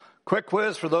Quick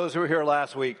quiz for those who were here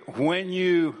last week.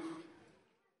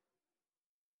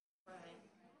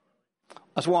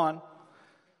 That's one.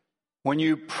 When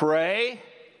you pray,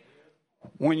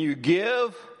 when you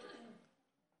give,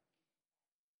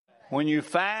 when you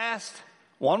fast,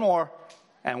 one more,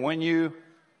 and when you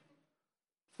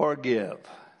forgive.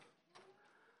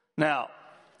 Now,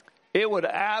 it would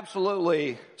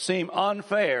absolutely seem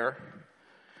unfair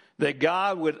that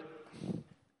God would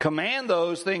command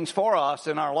those things for us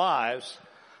in our lives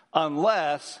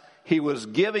unless He was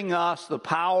giving us the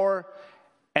power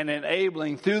and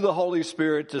enabling through the Holy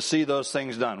Spirit to see those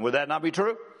things done. Would that not be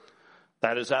true?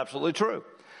 That is absolutely true.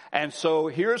 And so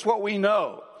here's what we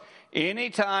know.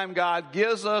 Anytime God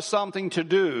gives us something to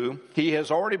do, He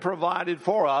has already provided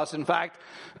for us. In fact,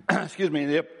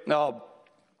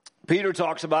 Peter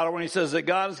talks about it when he says that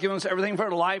God has given us everything for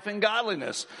life and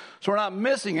godliness. So we're not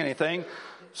missing anything.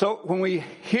 So when we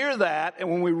hear that and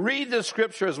when we read the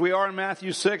scripture as we are in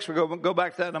Matthew 6, we'll go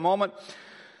back to that in a moment.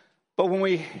 But when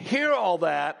we hear all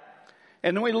that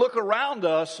and then we look around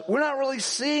us, we're not really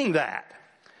seeing that.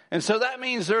 And so that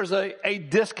means there's a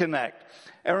disconnect.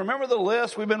 And remember the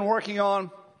list we've been working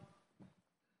on?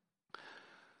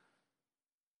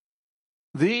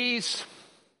 These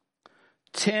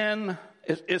 10,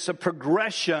 it's a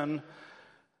progression.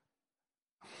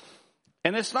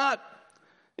 And it's not,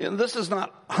 this is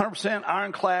not 100%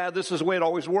 ironclad. This is the way it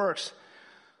always works.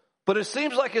 But it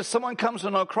seems like if someone comes to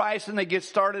know Christ and they get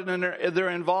started and they're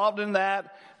involved in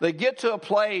that, they get to a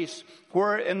place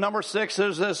where in number 6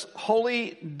 there's this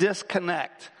holy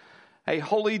disconnect, a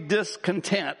holy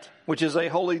discontent, which is a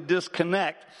holy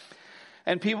disconnect.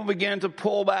 And people begin to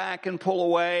pull back and pull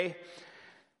away.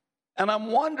 And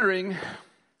I'm wondering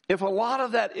if a lot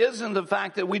of that isn't the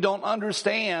fact that we don't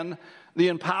understand the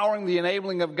empowering, the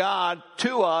enabling of God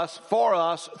to us, for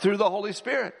us, through the Holy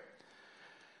Spirit.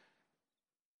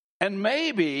 And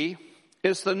maybe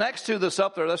it's the next two that's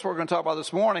up there, that's what we're going to talk about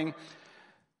this morning,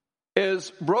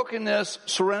 is brokenness,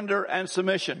 surrender, and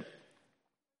submission.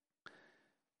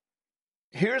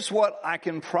 Here's what I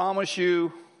can promise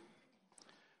you.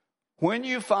 When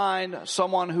you find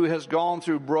someone who has gone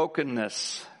through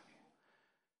brokenness,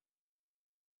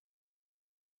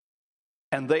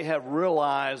 and they have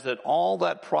realized that all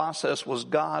that process was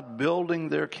God building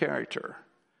their character,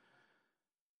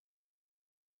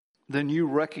 then you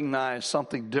recognize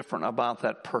something different about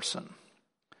that person.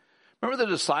 Remember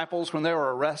the disciples when they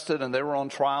were arrested and they were on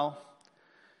trial?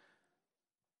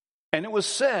 And it was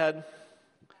said,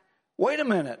 wait a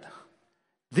minute,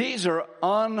 these are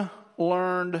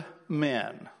unlearned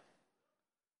men.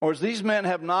 Or these men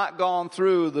have not gone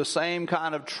through the same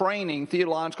kind of training,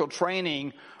 theological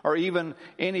training, or even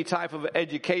any type of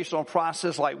educational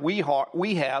process like we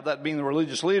have, that being the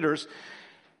religious leaders.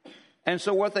 And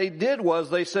so what they did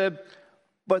was they said,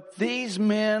 but these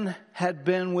men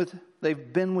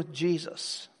they've been with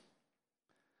Jesus.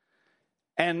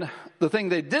 And the thing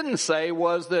they didn't say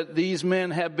was that these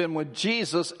men have been with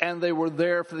Jesus and they were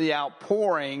there for the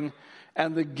outpouring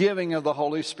and the giving of the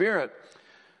Holy Spirit.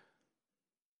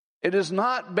 It is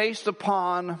not based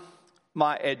upon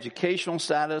my educational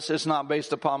status. It's not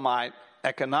based upon my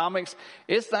economics.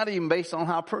 It's not even based on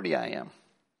how pretty I am.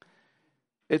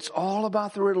 It's all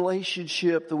about the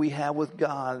relationship that we have with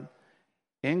God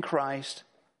in Christ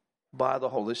by the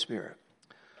Holy Spirit.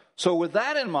 So with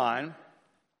that in mind,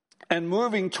 and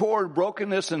moving toward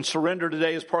brokenness and surrender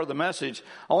today as part of the message,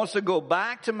 I want us to go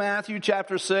back to Matthew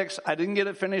chapter 6. I didn't get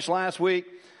it finished last week,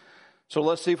 so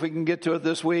let's see if we can get to it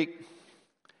this week.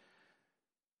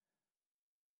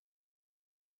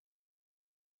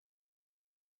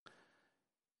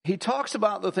 He talks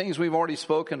about the things we've already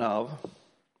spoken of.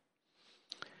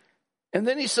 And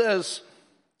then he says,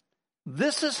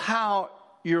 this is how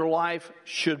your life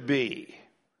should be.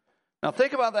 Now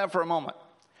think about that for a moment.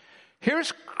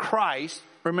 Here's Christ.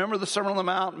 Remember the Sermon on the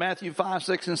Mount, Matthew 5,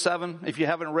 6, and 7. If you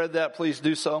haven't read that, please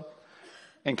do so.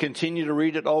 And continue to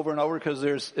read it over and over because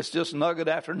it's just nugget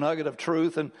after nugget of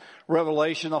truth and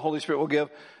revelation the Holy Spirit will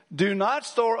give. Do not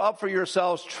store up for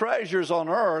yourselves treasures on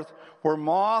earth where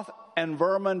moth and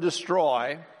vermin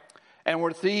destroy and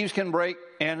where thieves can break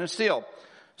in and steal.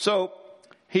 So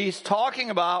he's talking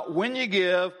about when you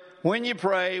give, when you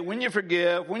pray, when you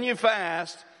forgive, when you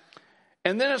fast.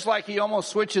 And then it's like he almost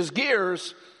switches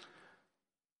gears.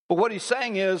 But what he's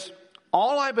saying is,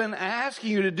 all I've been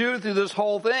asking you to do through this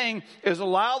whole thing is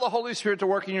allow the Holy Spirit to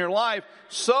work in your life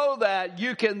so that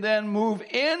you can then move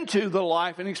into the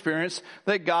life and experience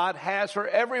that God has for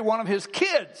every one of His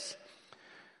kids.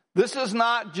 This is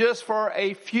not just for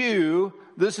a few.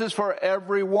 This is for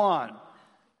everyone.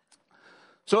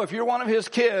 So if you're one of His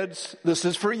kids, this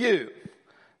is for you.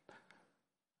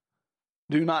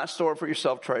 Do not store for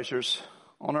yourself treasures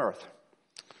on earth.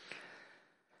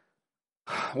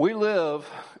 We live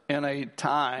in a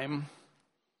time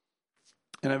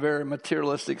in a very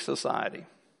materialistic society.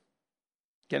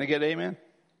 Can I get amen?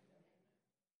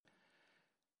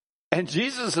 And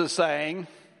Jesus is saying,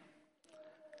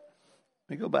 let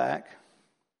me go back.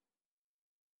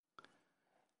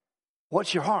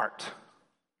 What's your heart?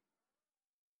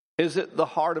 Is it the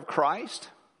heart of Christ?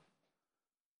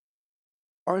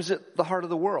 Or is it the heart of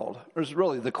the world? Or is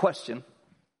really the question.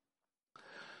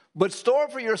 But store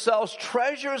for yourselves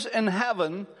treasures in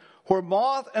heaven, where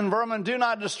moth and vermin do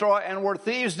not destroy, and where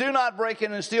thieves do not break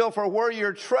in and steal. For where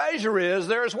your treasure is,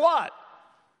 there's what?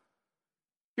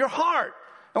 Your heart.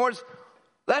 In other words,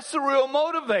 that's the real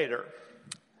motivator.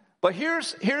 But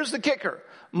here's the kicker.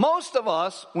 Most of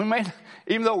us,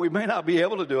 even though we may not be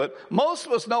able to do it, most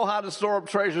of us know how to store up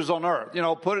treasures on earth. You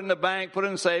know, put it in the bank, put it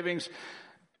in savings,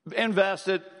 invest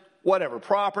it, whatever,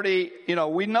 property. You know,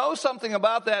 we know something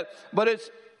about that, but it's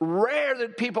rare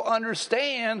that people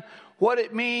understand what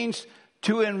it means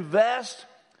to invest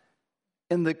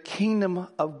in the kingdom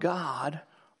of God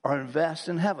or invest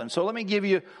in heaven. So let me give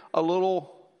you a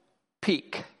little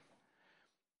peek.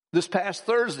 This past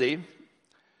Thursday,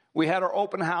 we had our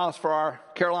open house for our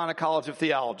Carolina College of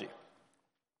Theology.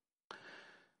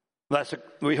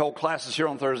 We hold classes here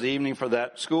on Thursday evening for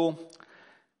that school.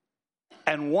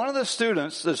 And one of the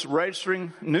students that's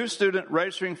new student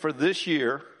registering for this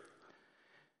year,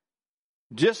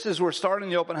 just as we're starting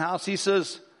the open house, he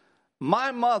says,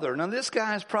 my mother, now this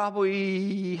guy's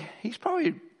probably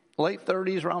late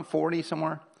 30s, around 40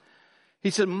 somewhere.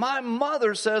 He said, my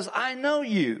mother says, I know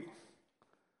you.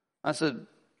 I said,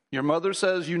 your mother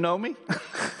says you know me?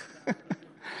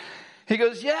 He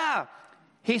goes, yeah.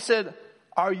 He said,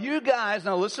 are you guys,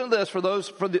 now listen to this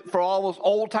for all those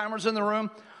old timers in the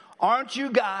room, aren't you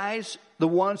guys the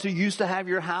ones who used to have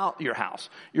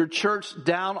your church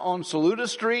down on Saluda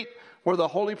Street where the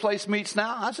holy place meets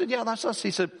now? I said, yeah, that's us.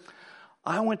 He said,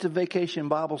 I went to Vacation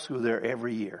Bible School there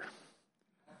every year.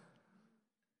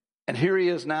 And here he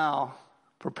is now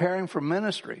preparing for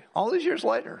ministry all these years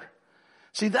later.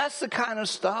 See, that's the kind of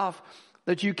stuff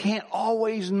that you can't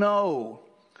always know.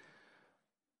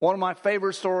 One of my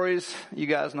favorite stories, you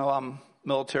guys know I'm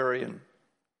military, and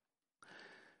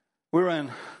we were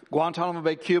in Guantanamo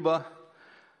Bay, Cuba.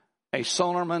 A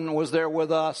sonarman was there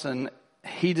with us, and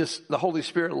the Holy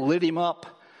Spirit lit him up,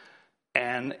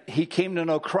 and he came to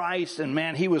know Christ, and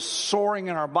man, he was soaring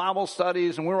in our Bible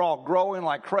studies, and we were all growing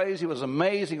like crazy. It was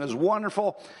amazing. It was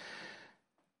wonderful.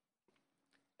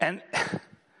 And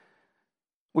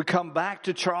we come back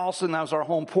to Charleston. That was our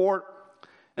home port.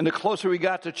 And the closer we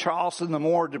got to Charleston, the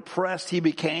more depressed he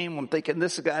became. I'm thinking,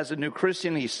 this guy's a new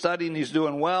Christian. He's studying. He's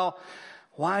doing well.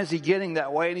 Why is he getting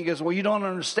that way? And he goes, well, you don't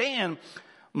understand.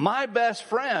 My best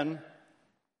friend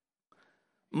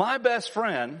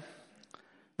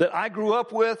that I grew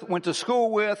up with, went to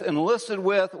school with, enlisted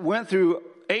with, went through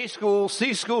A school,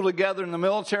 C school together in the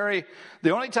military.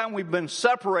 The only time we've been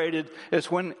separated is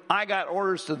when I got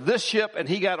orders to this ship and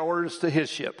he got orders to his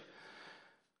ship.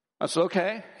 I said,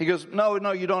 okay. He goes, no,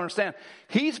 you don't understand.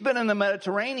 He's been in the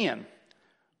Mediterranean.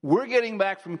 We're getting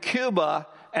back from Cuba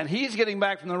and he's getting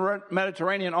back from the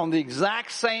Mediterranean on the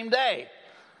exact same day.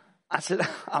 I said,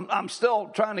 I'm still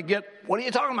trying to get, what are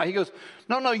you talking about? He goes,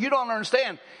 no, you don't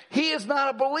understand. He is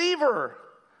not a believer.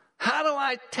 How do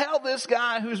I tell this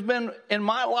guy who's been in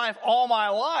my life all my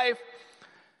life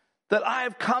that I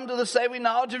have come to the saving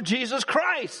knowledge of Jesus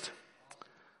Christ?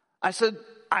 I said,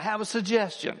 I have a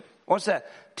suggestion. What's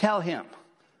that? Tell him.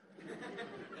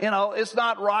 It's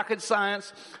not rocket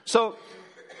science. So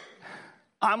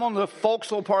I'm on the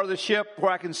forecastle part of the ship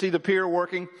where I can see the pier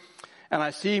working. And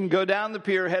I see him go down the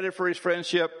pier headed for his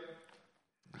friendship.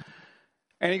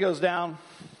 And he goes down.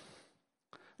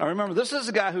 Now remember, this is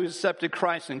a guy who accepted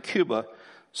Christ in Cuba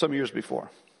some years before.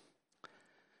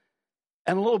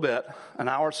 And a little bit, an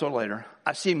hour or so later,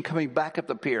 I see him coming back up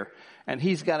the pier. And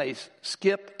he's got a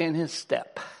skip in his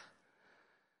step.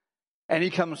 And he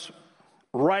comes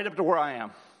right up to where I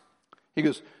am. He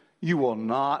goes, you will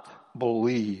not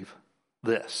believe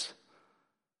this.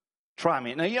 Try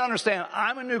me. Now, you understand,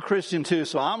 I'm a new Christian too,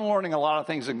 so I'm learning a lot of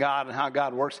things of God and how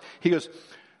God works. He goes,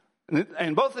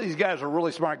 and both of these guys are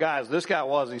really smart guys. This guy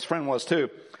was, and his friend was too.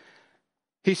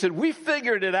 He said, we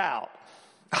figured it out.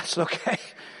 I said, okay.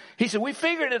 He said, we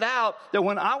figured it out that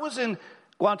when I was in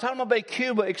Guantanamo Bay,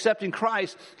 Cuba, accepting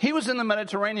Christ, he was in the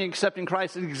Mediterranean accepting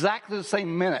Christ at exactly the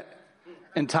same minute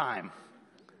in time.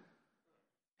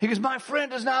 He goes, my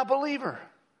friend is now a believer.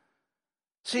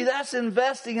 See, that's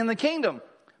investing in the kingdom.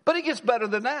 But it gets better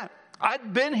than that.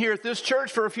 I'd been here at this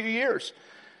church for a few years.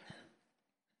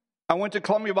 I went to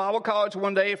Columbia Bible College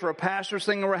one day for a pastor's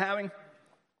thing that we're having.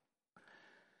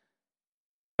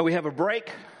 And we have a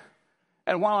break.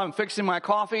 And while I'm fixing my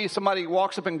coffee, somebody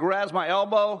walks up and grabs my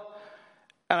elbow.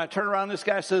 And I turn around, this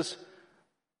guy says,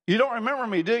 "You don't remember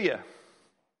me, do you?"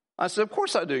 I said, "Of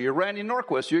course I do. You're Randy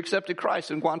Norquist. You accepted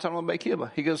Christ in Guantanamo Bay,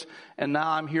 Cuba." He goes, "And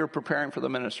now I'm here preparing for the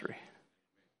ministry."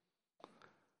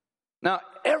 Now,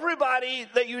 everybody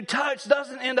that you touch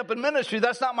doesn't end up in ministry.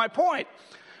 That's not my point.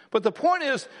 But the point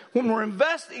is, when we're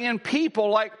investing in people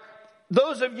like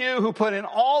those of you who put in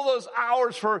all those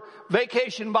hours for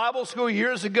Vacation Bible School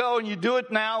years ago, and you do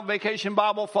it now, Vacation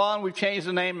Bible Fun, we've changed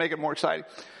the name, make it more exciting.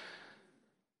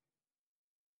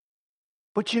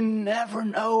 But you never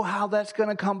know how that's going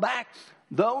to come back.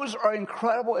 Those are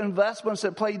incredible investments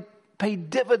that pay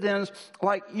dividends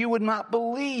like you would not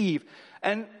believe.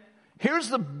 And here's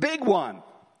the big one.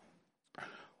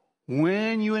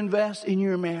 When you invest in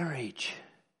your marriage,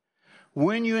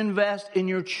 when you invest in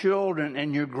your children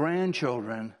and your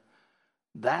grandchildren,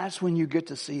 that's when you get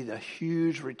to see the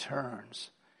huge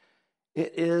returns.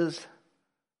 It is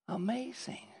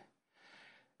amazing.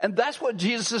 And that's what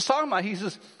Jesus is talking about. He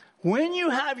says, when you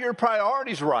have your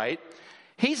priorities right,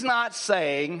 he's not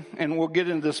saying, and we'll get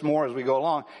into this more as we go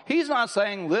along, he's not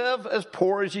saying live as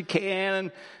poor as you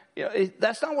can. And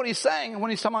that's not what he's saying. When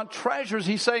he's talking about treasures,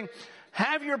 he's saying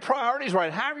have your priorities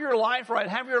right, have your life right,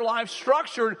 have your life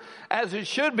structured as it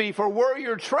should be. For where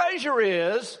your treasure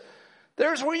is,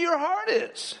 there's where your heart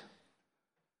is.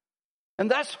 And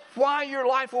that's why your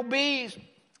life will be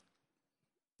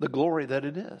the glory that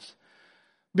it is.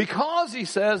 Because, he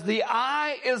says, the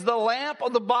eye is the lamp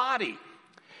of the body.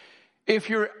 If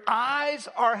your eyes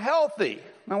are healthy.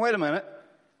 Now, wait a minute.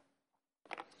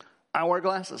 I wear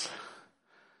glasses,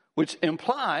 which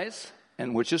implies,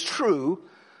 and which is true,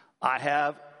 I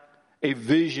have a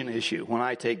vision issue. When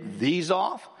I take these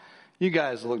off, you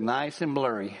guys look nice and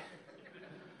blurry.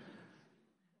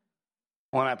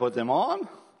 When I put them on,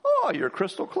 oh, you're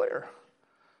crystal clear.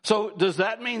 So does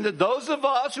that mean that those of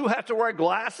us who have to wear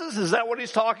glasses, is that what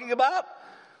he's talking about?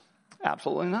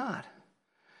 Absolutely not.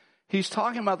 He's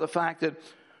talking about the fact that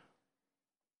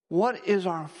what is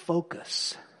our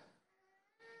focus?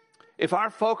 If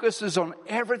our focus is on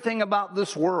everything about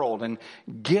this world and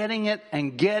getting it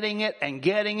and getting it and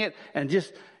getting it and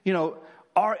just,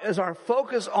 is our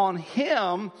focus on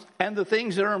him and the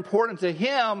things that are important to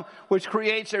him, which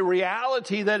creates a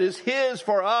reality that is his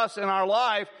for us in our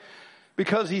life.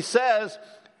 Because he says,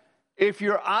 if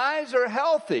your eyes are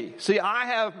healthy, see,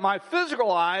 my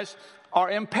physical eyes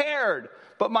are impaired,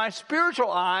 but my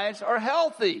spiritual eyes are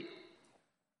healthy.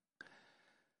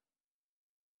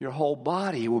 Your whole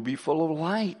body will be full of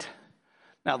light.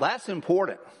 Now that's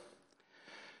important.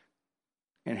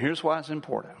 And here's why it's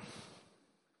important.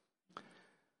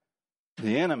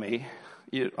 The enemy,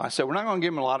 I said we're not going to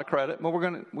give him a lot of credit, but we're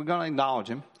going to acknowledge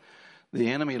him.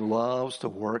 The enemy loves to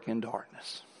work in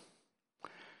darkness.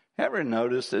 Ever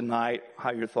noticed at night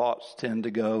how your thoughts tend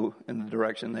to go in the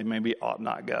direction they maybe ought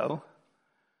not go?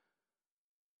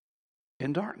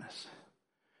 In darkness.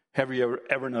 Have you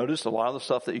ever noticed a lot of the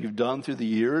stuff that you've done through the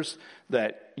years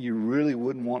that you really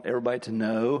wouldn't want everybody to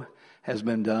know has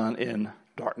been done in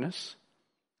darkness?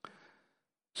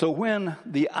 So when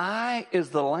the eye is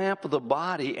the lamp of the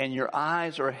body and your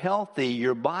eyes are healthy,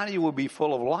 your body will be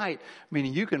full of light,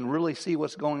 meaning you can really see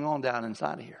what's going on down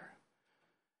inside of here.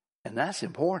 And that's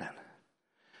important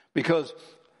because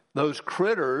those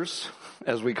critters,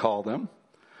 as we call them,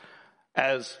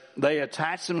 as they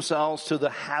attach themselves to the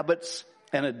habits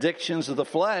and addictions of the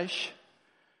flesh,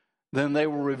 then they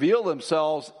will reveal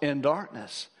themselves in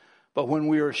darkness. But when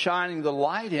we are shining the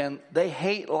light in, they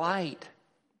hate light.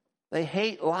 They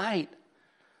hate light.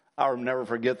 I'll never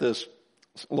forget this.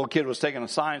 A little kid was taking a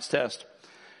science test,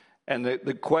 and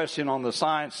the question on the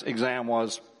science exam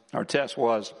test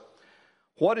was,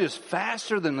 what is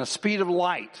faster than the speed of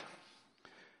light?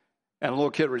 And the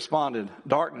little kid responded,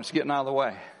 darkness getting out of the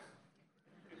way.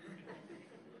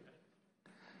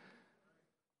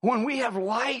 When we have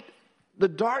light, the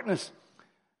darkness.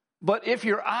 But if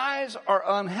your eyes are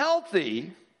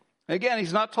unhealthy, again,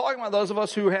 he's not talking about those of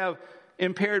us who have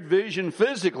impaired vision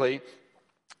physically,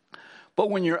 but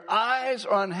when your eyes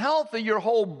are unhealthy, your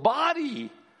whole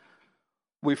body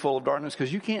will be full of darkness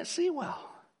because you can't see well.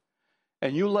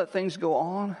 And you let things go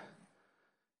on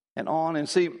and on. And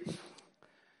see,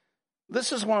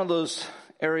 this is one of those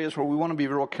areas where we want to be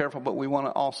real careful, but we want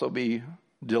to also be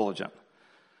diligent.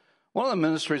 One of the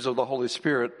ministries of the Holy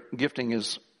Spirit gifting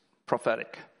is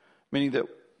prophetic, meaning that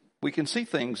we can see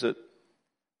things that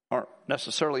aren't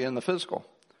necessarily in the physical.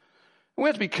 We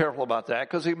have to be careful about that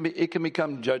because it can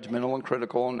become judgmental and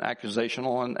critical and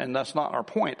accusational, and that's not our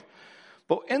point.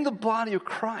 But in the body of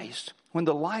Christ, when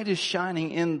the light is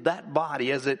shining in that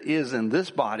body as it is in this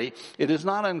body, it is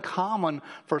not uncommon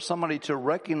for somebody to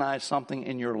recognize something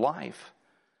in your life.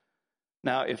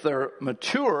 Now, if they're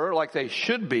mature like they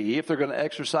should be, if they're going to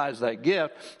exercise that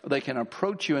gift, they can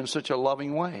approach you in such a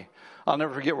loving way. I'll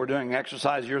never forget, we're doing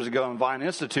exercise years ago in Vine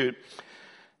Institute,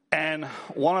 and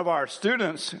one of our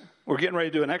students, we're getting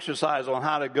ready to do an exercise on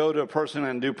how to go to a person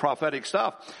and do prophetic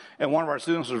stuff. And one of our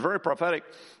students was very prophetic.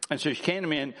 And so she came to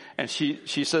me and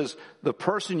she says, the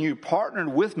person you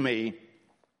partnered with me,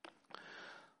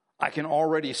 I can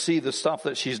already see the stuff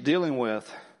that she's dealing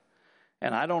with.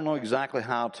 And I don't know exactly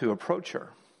how to approach her.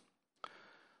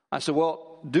 I said,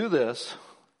 well, do this.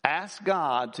 Ask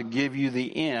God to give you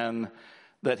the end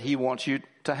that he wants you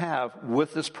to have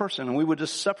with this person. And we would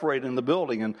just separate in the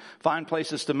building and find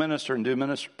places to minister and do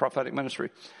prophetic ministry.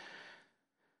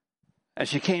 And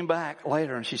she came back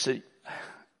later and she said,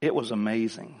 it was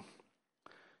amazing.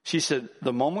 She said,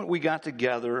 the moment we got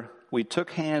together, we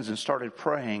took hands and started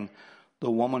praying.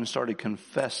 The woman started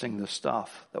confessing the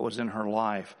stuff that was in her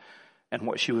life and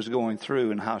what she was going through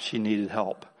and how she needed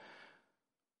help.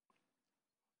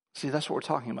 See, that's what we're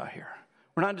talking about here.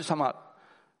 We're not just talking about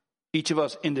each of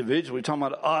us individually. We're talking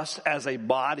about us as a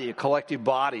body, a collective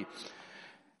body.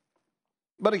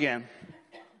 But again,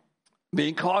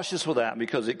 being cautious with that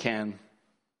because it can,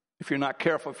 if you're not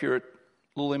careful, if you're a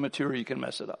little immature, you can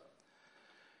mess it up.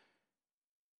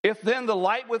 If then the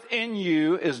light within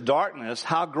you is darkness,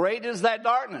 how great is that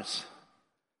darkness?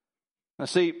 Now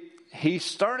see, he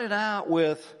started out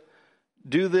with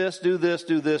do this, do this,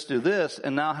 do this, do this,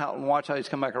 and now watch how he's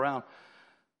come back around.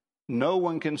 No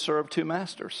one can serve two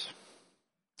masters.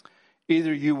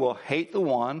 Either you will hate the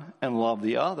one and love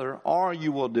the other, or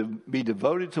you will be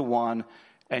devoted to one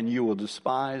and you will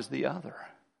despise the other.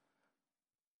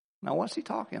 Now, what's he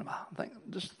talking about?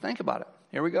 Just think about it.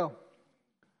 Here we go.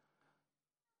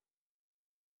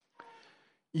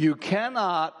 You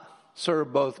cannot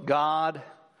serve both God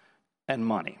and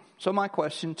money. So my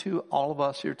question to all of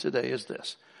us here today is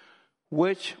this.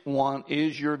 Which one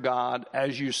is your God?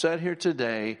 As you said here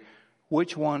today,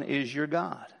 which one is your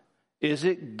God? Is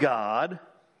it God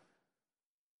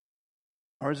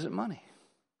or is it money?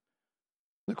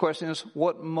 The question is,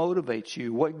 what motivates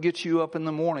you? What gets you up in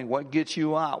the morning? What gets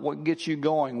you out? What gets you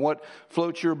going? What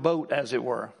floats your boat, as it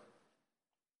were?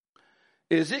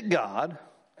 Is it God?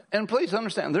 And please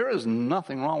understand, there is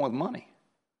nothing wrong with money.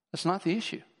 That's not the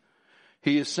issue.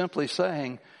 He is simply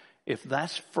saying, if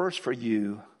that's first for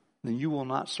you, then you will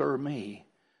not serve me,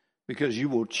 because you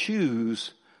will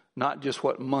choose not just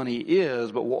what money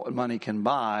is, but what money can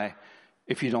buy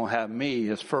if you don't have me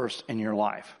as first in your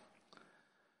life.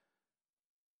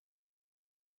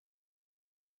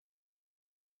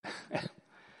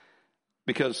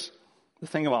 Because the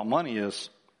thing about money is,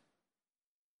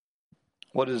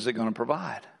 what is it going to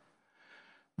provide?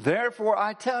 Therefore,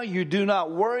 I tell you, do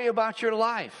not worry about your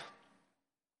life.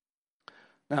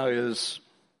 Now, is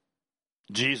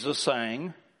Jesus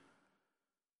saying,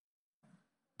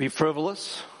 be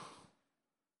frivolous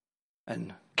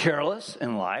and careless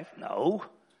in life? No,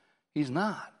 he's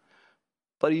not.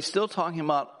 But he's still talking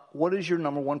about what is your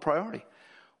number one priority.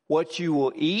 What you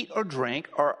will eat or drink,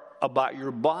 or about your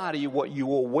body, what you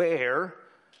will wear.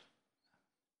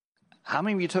 How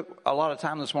many of you took a lot of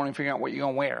time this morning figuring out what you're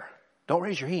going to wear? Don't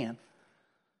raise your hand.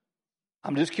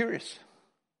 I'm just curious.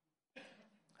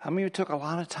 How many of you took a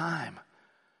lot of time?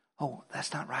 Oh,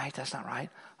 that's not right. That's not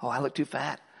right. Oh, I look too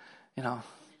fat. You know.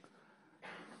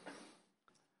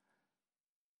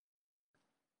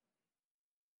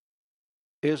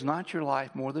 Is not your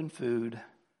life more than food,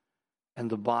 and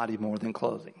the body more than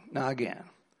clothing? Now again,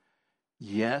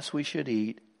 yes, we should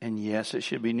eat, and yes, it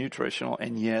should be nutritional,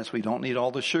 and yes, we don't need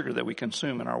all the sugar that we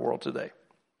consume in our world today.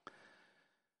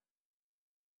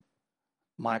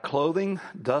 My clothing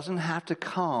doesn't have to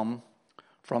come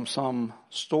from some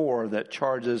store that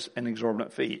charges an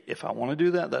exorbitant fee. If I want to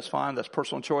do that, that's fine. That's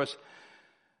personal choice.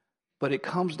 But it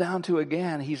comes down to,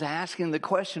 again, he's asking the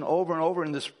question over and over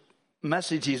in this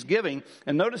message he's giving.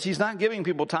 And notice he's not giving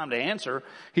people time to answer.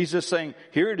 He's just saying,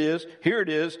 here it is, here it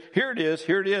is, here it is,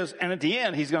 here it is. And at the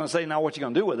end, he's going to say, now what you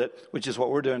going to do with it? Which is what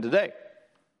we're doing today.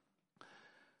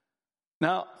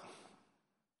 Now,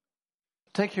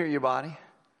 take care of your body.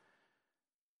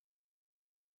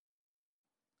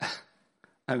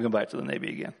 I'm going back to the Navy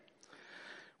again.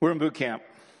 We're in boot camp,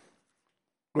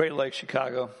 Great Lakes,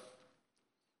 Chicago.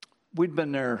 We'd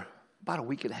been there about a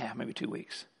week and a half, maybe 2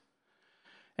 weeks.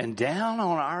 And down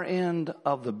on our end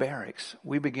of the barracks,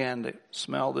 we began to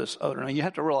smell this odor. Now, you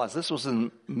have to realize this was in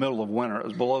the middle of winter. It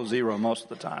was below zero most of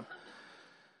the time.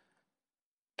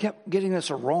 Kept getting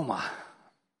this aroma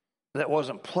that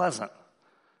wasn't pleasant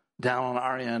down on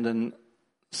our end. And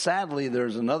sadly,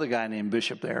 there's another guy named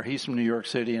Bishop there. He's from New York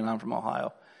City, and I'm from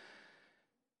Ohio.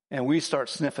 And we start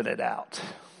sniffing it out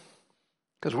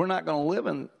because we're not going to live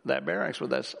in that barracks with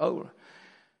this odor.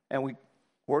 And we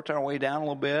worked our way down a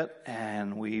little bit,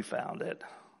 and we found it.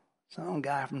 Some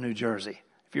guy from New Jersey.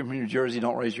 If you're from New Jersey,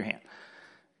 don't raise your hand.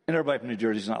 And everybody from New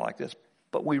Jersey is not like this.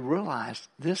 But we realized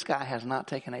this guy has not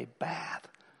taken a bath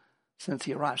since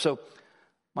he arrived. So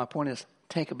my point is,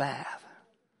 take a bath.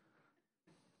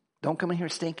 Don't come in here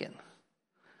stinking.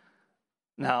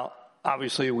 Now,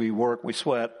 obviously, we work, we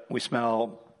sweat, we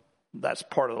smell. That's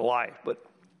part of the life. But,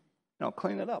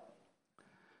 clean it up.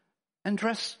 And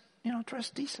dress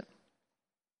decent.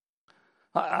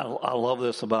 I love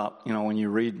this about, when you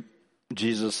read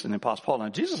Jesus and the Apostle Paul. Now,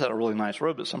 Jesus had a really nice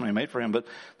robe that somebody made for him, but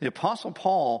the Apostle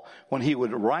Paul, when he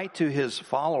would write to his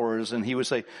followers, and he would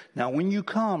say, now when you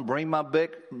come, bring my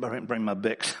books, bring my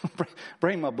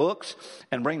books,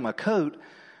 and bring my coat.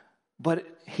 But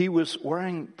he was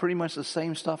wearing pretty much the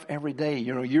same stuff every day.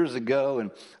 Years ago,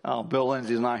 and Bill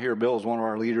Lindsay's not here. Bill was one of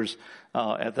our leaders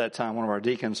at that time, one of our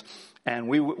deacons. And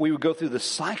we would go through this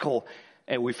cycle,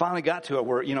 and we finally got to it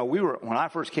where, when I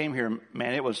first came here,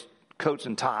 man, it was coats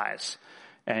and ties.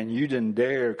 And you didn't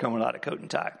dare come without a coat and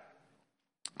tie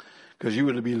because you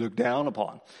would be looked down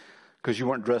upon because you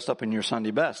weren't dressed up in your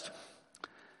Sunday best.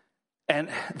 And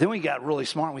then we got really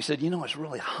smart. We said, it's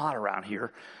really hot around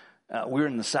here. We're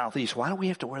in the Southeast. Why do we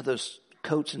have to wear those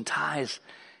coats and ties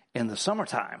in the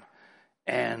summertime?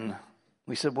 And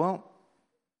we said, well,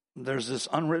 there's this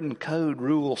unwritten code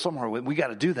rule somewhere. We got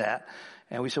to do that.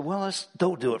 And we said, well, let's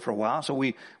don't do it for a while. So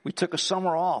we took a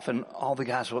summer off, and all the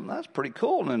guys went, that's pretty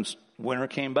cool. And then winter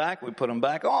came back. We put them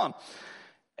back on.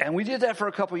 And we did that for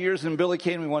a couple of years. And Billy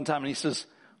came to me one time, and he says,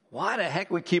 why the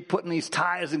heck we keep putting these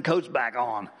ties and coats back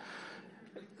on?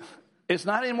 It's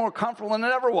not any more comfortable than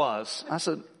it ever was. I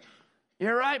said,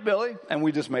 you're right, Billy. And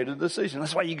we just made a decision.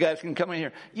 That's why you guys can come in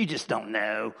here. You just don't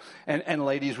know. And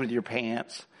ladies with your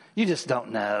pants, you just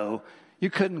don't know. You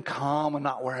couldn't come and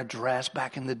not wear a dress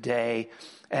back in the day.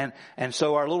 And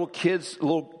so our little kids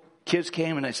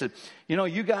came and they said,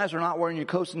 you guys are not wearing your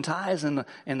coats and ties in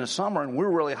the summer, and we're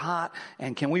really hot,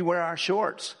 and can we wear our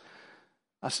shorts?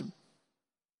 I said,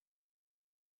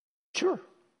 sure.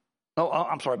 Oh,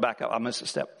 I'm sorry, back up. I missed a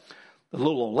step. The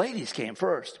little old ladies came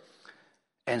first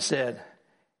and said,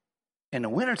 in the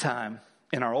wintertime,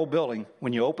 in our old building,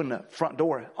 when you open the front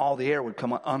door, all the air would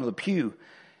come under the pew.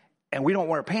 And we don't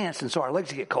wear pants, and so our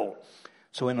legs get cold.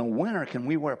 So in the winter, can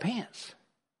we wear pants?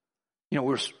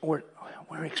 We're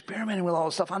experimenting with all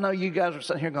this stuff. I know you guys are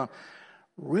sitting here going,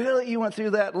 really? You went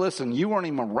through that? Listen, you weren't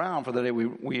even around for the day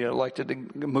we elected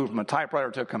to move from a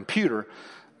typewriter to a computer.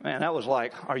 Man, that was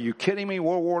like, are you kidding me?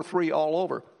 World War III all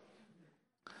over.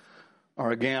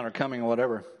 Or again, or coming, or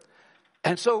whatever.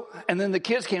 And then the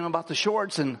kids came about the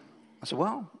shorts, and I said,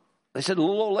 well, they said the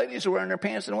little old ladies are wearing their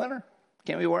pants in the winter.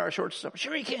 Can't we wear our shorts and stuff?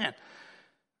 Sure you can.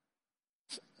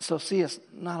 So see, it's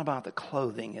not about the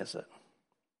clothing, is it?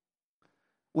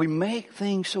 We make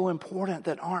things so important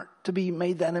that aren't to be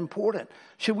made that important.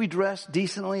 Should we dress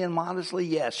decently and modestly?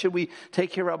 Yes. Should we take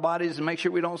care of our bodies and make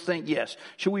sure we don't stink? Yes.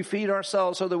 Should we feed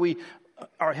ourselves so that we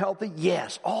are healthy?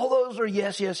 Yes. All those are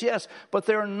yes, yes, yes. But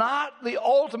they're not the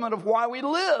ultimate of why we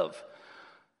live.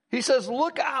 He says,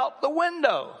 look out the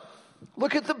window.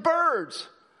 Look at the birds.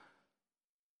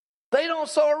 They don't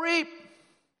sow or reap.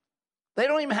 They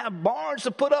don't even have barns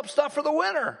to put up stuff for the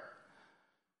winter.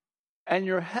 And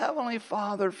your heavenly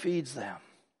Father feeds them.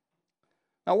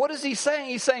 Now, what is he saying?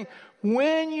 He's saying,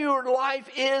 when your life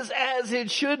is as it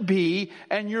should be,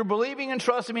 and you're believing and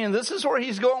trusting me, and this is where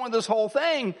he's going with this whole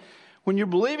thing. When you're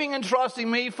believing and trusting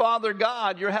me, Father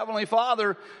God, your heavenly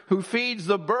Father who feeds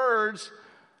the birds,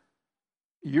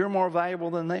 you're more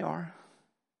valuable than they are.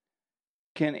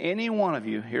 Can any one of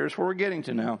you, here's where we're getting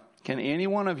to now, can any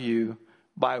one of you,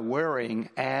 by worrying,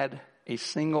 add a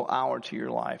single hour to your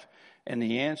life? And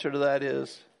the answer to that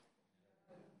is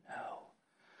no.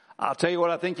 I'll tell you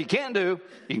what I think you can do.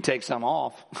 You can take some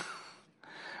off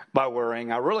by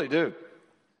worrying. I really do.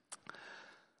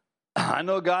 I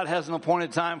know God has an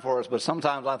appointed time for us, but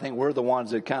sometimes I think we're the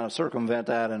ones that kind of circumvent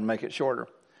that and make it shorter.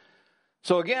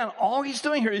 So again, all he's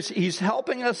doing here is he's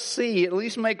helping us see, at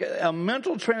least make a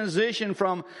mental transition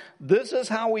from this is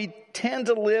how we tend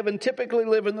to live and typically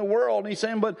live in the world. And he's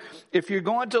saying, but if you're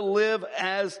going to live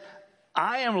as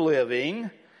I am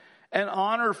living, and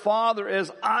honor Father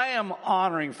as I am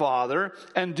honoring Father,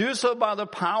 and do so by the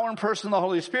power and person of the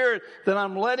Holy Spirit, then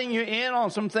I'm letting you in on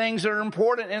some things that are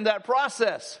important in that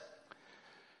process.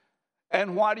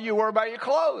 And why do you worry about your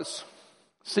clothes?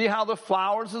 See how the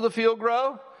flowers of the field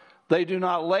grow? They do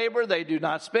not labor, they do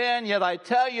not spin, yet I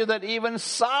tell you that even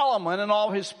Solomon in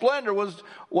all his splendor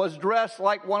was dressed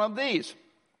like one of these.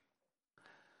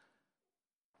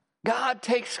 God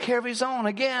takes care of his own.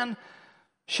 Again,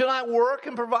 should I work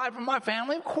and provide for my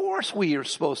family? Of course we are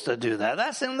supposed to do that.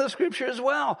 That's in the scripture as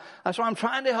well. That's why I'm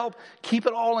trying to help keep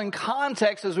it all in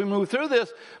context as we move through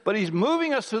this. But he's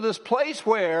moving us to this place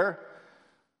where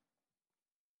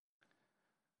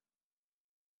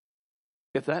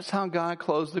if that's how God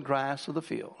clothes the grass of the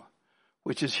field,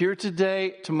 which is here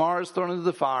today, tomorrow is thrown into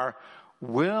the fire,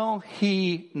 will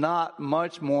he not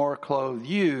much more clothe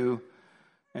you?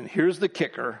 And here's the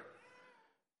kicker.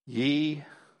 Ye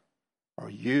are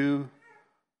you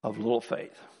of little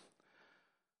faith.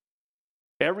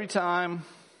 Every time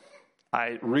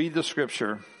I read the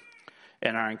scripture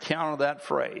and I encounter that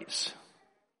phrase,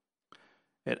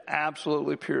 it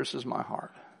absolutely pierces my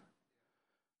heart.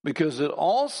 Because it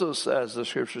also says, the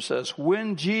scripture says,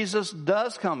 when Jesus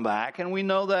does come back, and we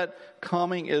know that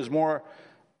coming is more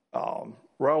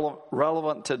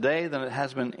relevant today than it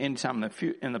has been any time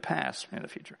in the past,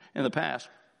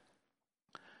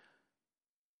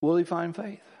 will he find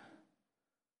faith?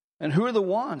 And who are the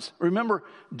ones? Remember,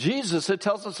 Jesus, it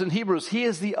tells us in Hebrews, he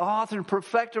is the author and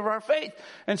perfecter of our faith.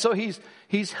 And so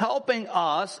he's helping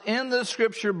us in this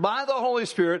scripture by the Holy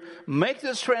Spirit make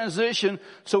this transition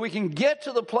so we can get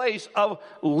to the place of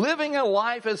living a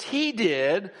life as he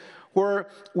did, where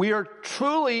we are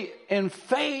truly in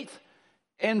faith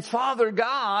in Father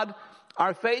God.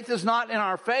 Our faith is not in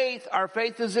our faith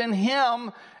is in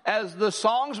him. As the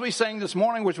songs we sang this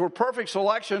morning, which were perfect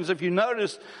selections, if you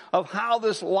notice, of how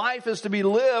this life is to be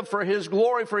lived for his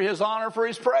glory, for his honor, for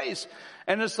his praise.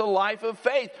 And it's the life of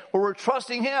faith where we're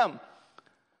trusting him.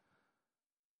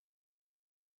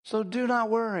 So do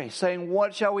not worry, saying,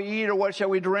 what shall we eat, or what shall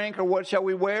we drink, or what shall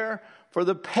we wear? For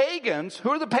the pagans, who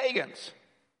are the pagans?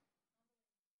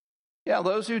 Yeah,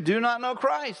 those who do not know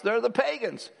Christ, they're the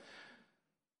pagans.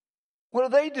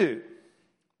 What do?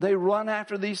 They run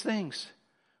after these things.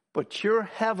 But your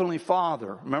heavenly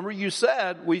Father, remember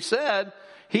we said,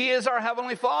 he is our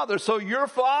heavenly Father. So your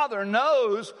Father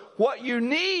knows what you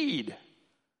need.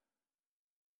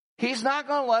 He's not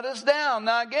going to let us down.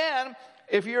 Now again,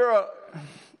 if you're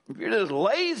just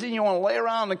lazy and you want to lay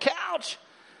around on the couch,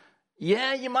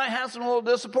 yeah, you might have some little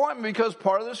disappointment, because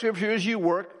part of the scripture is you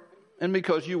work, and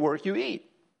because you work, you eat.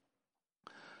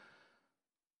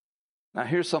 Now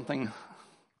here's something,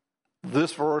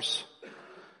 this verse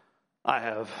I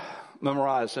have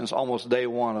memorized since almost day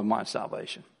one of my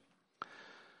salvation.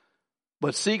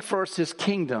 But seek first his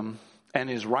kingdom and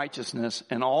his righteousness,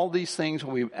 and all these things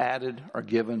we've added are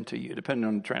given to you, depending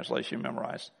on the translation you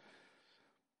memorize.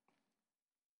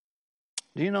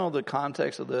 Do you know the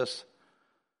context of this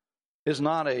is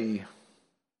not a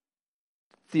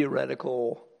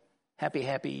theoretical,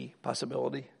 happy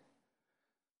possibility?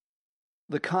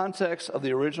 The context of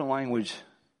the original language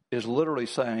is literally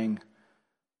saying,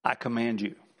 I command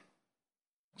you,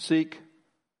 seek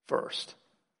first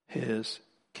his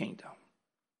kingdom.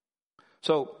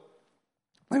 So,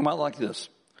 think about it like this.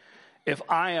 If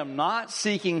I am not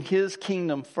seeking his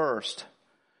kingdom first,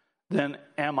 then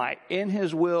am I in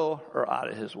his will or out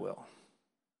of his will?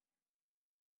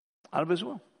 Out of his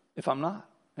will, if I'm not.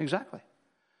 Exactly.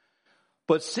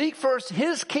 But seek first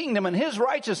his kingdom and his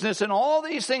righteousness, and all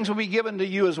these things will be given to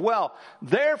you as well.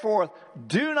 Therefore,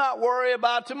 do not worry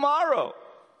about tomorrow.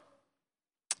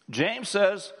 James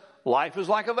says, life is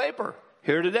like a vapor.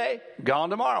 Here today, gone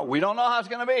tomorrow. We don't know how it's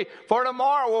going to be. For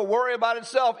tomorrow will worry about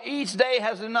itself. Each day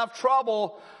has enough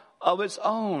trouble of its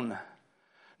own.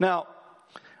 Now,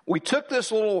 we took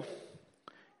this little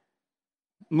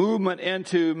movement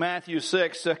into Matthew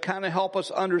 6 to kind of help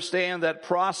us understand that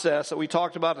process that we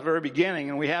talked about at the very beginning,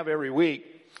 and we have every week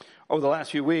over the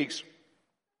last few weeks,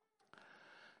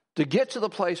 to get to the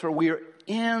place where we are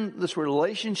in this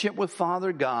relationship with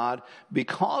Father God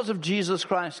because of Jesus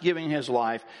Christ giving his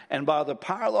life and by the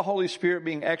power of the Holy Spirit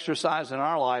being exercised in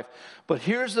our life. But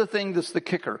here's the thing that's the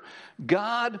kicker.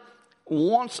 God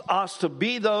wants us to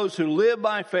be those who live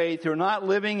by faith, who are not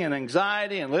living in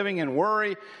anxiety and living in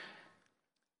worry.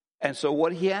 And so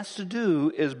what he has to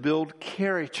do is build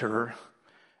character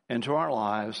into our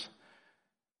lives.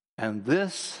 And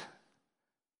this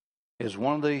is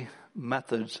one of the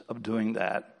methods of doing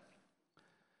that.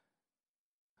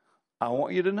 I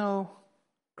want you to know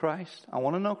Christ. I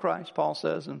want to know Christ, Paul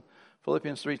says in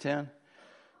Philippians 3:10.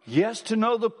 Yes, to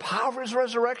know the power of his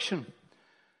resurrection.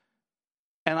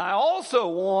 And I also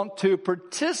want to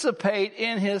participate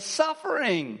in his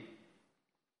suffering.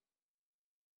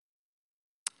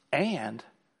 And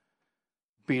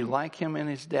be like him in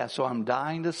his death. So I'm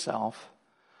dying to self.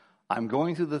 I'm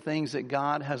going through the things that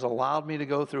God has allowed me to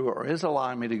go through or is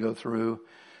allowing me to go through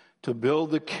to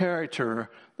build the character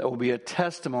that will be a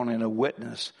testimony and a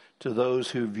witness to those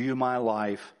who view my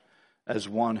life as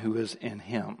one who is in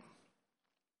him.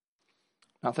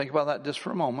 Now think about that just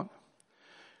for a moment,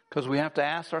 because we have to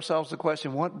ask ourselves the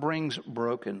question, what brings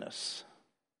brokenness?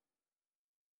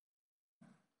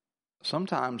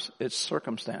 Sometimes it's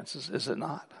circumstances, is it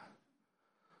not?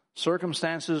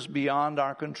 Circumstances beyond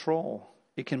our control.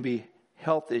 It can be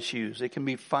health issues. It can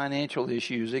be financial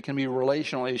issues. It can be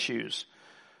relational issues.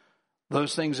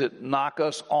 Those things that knock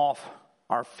us off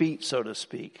our feet, so to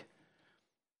speak.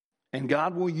 And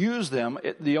God will use them.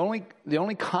 The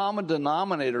only common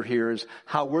denominator here is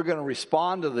how we're going to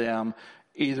respond to them,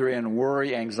 either in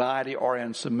worry, anxiety, or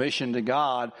in submission to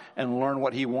God, and learn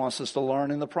what he wants us to learn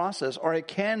in the process. Or it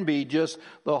can be just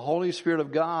the Holy Spirit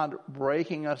of God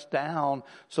breaking us down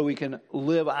so we can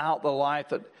live out the life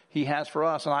that he has for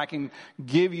us. And I can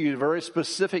give you very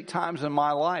specific times in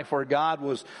my life where God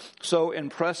was so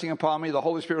impressing upon me, the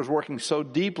Holy Spirit was working so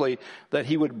deeply that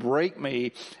he would break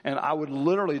me, and I would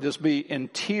literally just be in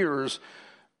tears,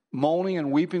 moaning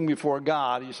and weeping before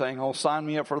God. He's saying, oh, sign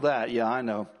me up for that. Yeah, I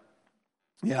know.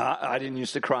 Yeah, I didn't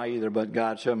used to cry either, but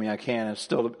God showed me I can,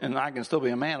 and I can still be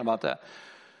a man about that.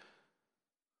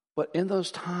 But in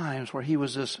those times where he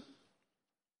was just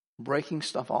breaking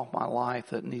stuff off my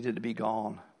life that needed to be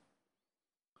gone,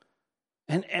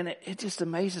 and it just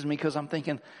amazes me, because I'm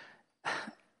thinking,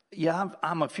 yeah,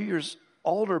 I'm a few years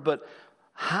older, but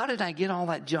how did I get all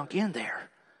that junk in there?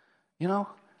 You know,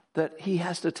 that he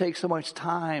has to take so much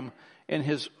time in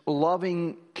his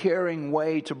loving, caring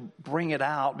way to bring it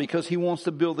out, because he wants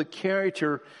to build a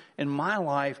character in my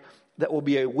life that will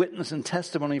be a witness and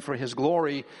testimony for his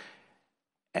glory,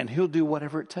 and he'll do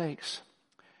whatever it takes.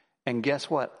 And guess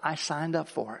what? I signed up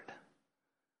for it.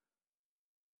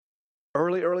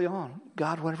 Early on,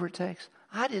 God, whatever it takes.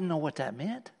 I didn't know what that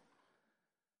meant.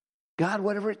 God,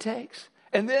 whatever it takes.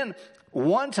 And then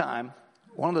one time,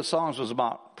 one of the songs was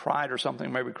about pride or something.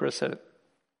 Maybe Chris said it.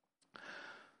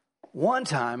 One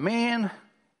time, man,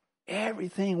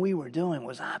 everything we were doing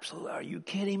was absolutely, are you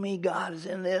kidding me? God is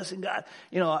in this, and God,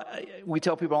 you know, we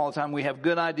tell people all the time, we have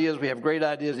good ideas, we have great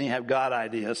ideas, and you have God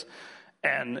ideas,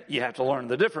 and you have to learn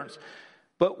the difference.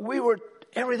 But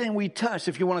everything we touched,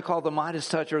 if you want to call it the Midas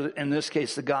touch, or in this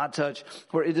case, the God touch,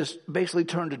 where it just basically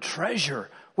turned to treasure,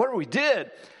 whatever we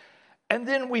did. And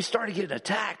then we started getting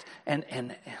attacked, and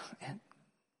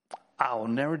I will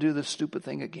never do this stupid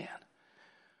thing again.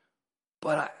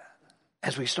 But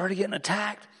as we started getting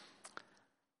attacked,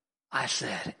 I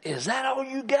said, is that all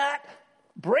you got?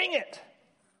 Bring it.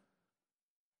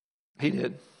 He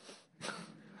did.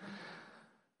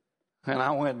 And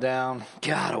I went down.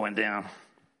 God, I went down.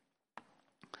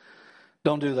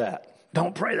 Don't do that.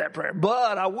 Don't pray that prayer.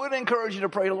 But I would encourage you to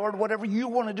pray, Lord, whatever you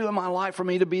want to do in my life for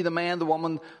me to be the man, the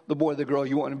woman, the boy, the girl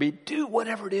you want to be, do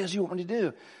whatever it is you want me to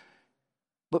do.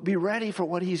 But be ready for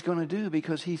what he's going to do,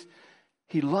 because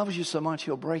he loves you so much,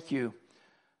 he'll break you.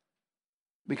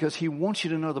 Because he wants you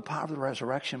to know the power of the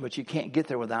resurrection, but you can't get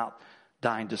there without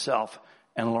dying to self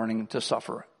and learning to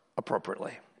suffer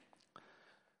appropriately.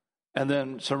 And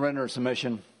then surrender and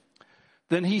submission.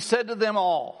 Then he said to them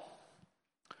all,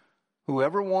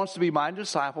 whoever wants to be my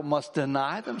disciple must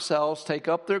deny themselves, take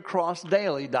up their cross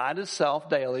daily, die to self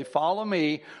daily, follow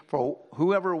me. For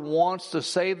whoever wants to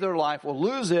save their life will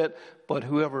lose it, but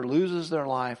whoever loses their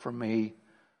life for me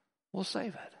will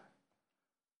save it.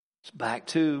 It's back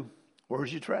to,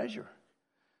 where's your treasure?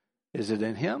 Is it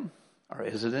in him or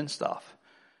is it in stuff?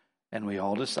 And we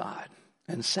all decide.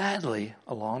 And sadly,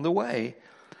 along the way,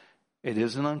 it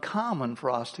isn't uncommon for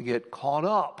us to get caught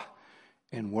up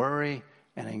in worry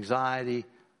and anxiety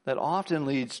that often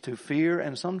leads to fear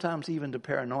and sometimes even to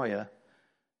paranoia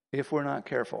if we're not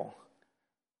careful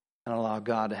and allow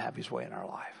God to have his way in our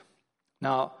life.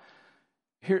 Now,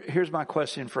 here's my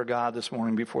question for God this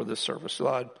morning before this service.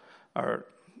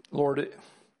 Lord,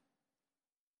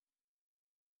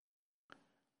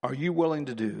 are you willing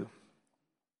to do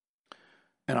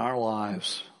in our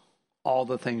lives all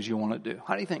the things you want to do?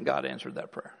 How do you think God answered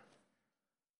that prayer?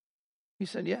 He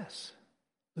said yes.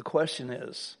 The question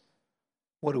is,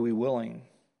 what are we willing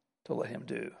to let him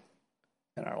do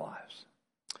in our lives?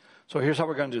 So here's how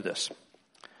we're going to do this.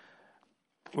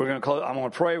 I'm going to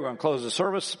pray. We're going to close the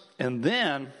service. And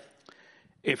then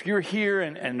if you're here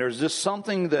and there's just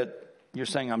something that you're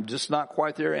saying, I'm just not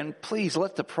quite there. And please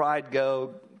let the pride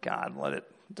go. God, let it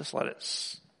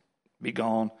be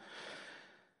gone.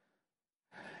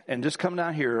 And just come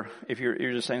down here if you're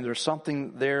just saying there's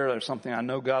something there's something I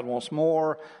know God wants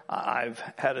more. I've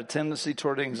had a tendency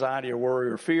toward anxiety or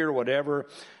worry or fear or whatever.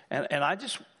 And I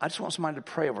just want somebody to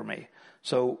pray over me.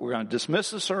 So we're going to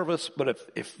dismiss the service, but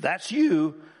if that's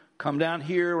you, come down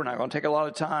here. We're not going to take a lot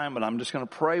of time, but I'm just going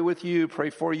to pray with you, pray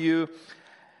for you.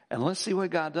 And let's see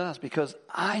what God does, because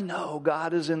I know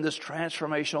God is in this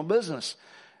transformational business.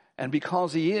 And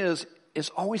because he is, it's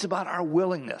always about our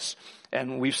willingness.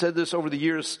 And we've said this over the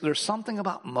years, there's something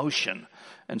about motion.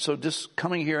 And so just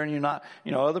coming here and you're not,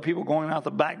 other people going out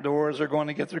the back doors or going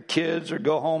to get their kids or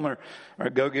go home or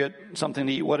go get something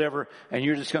to eat, whatever. And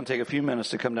you're just going to take a few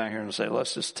minutes to come down here and say,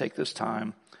 let's just take this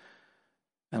time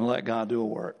and let God do a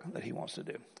work that he wants to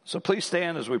do. So please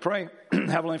stand as we pray.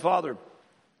 Heavenly Father,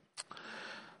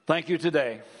 thank you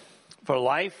today for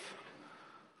life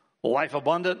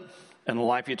abundant, and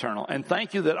life eternal. And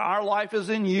thank you that our life is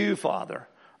in you, Father.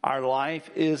 Our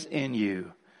life is in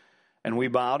you. And we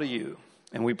bow to you.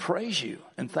 And we praise you.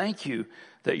 And thank you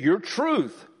that your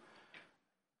truth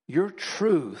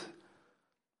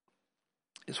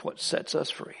is what sets us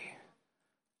free.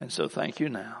 And so thank you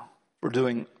now for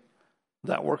doing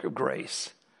that work of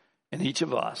grace in each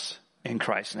of us. In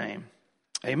Christ's name,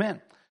 amen.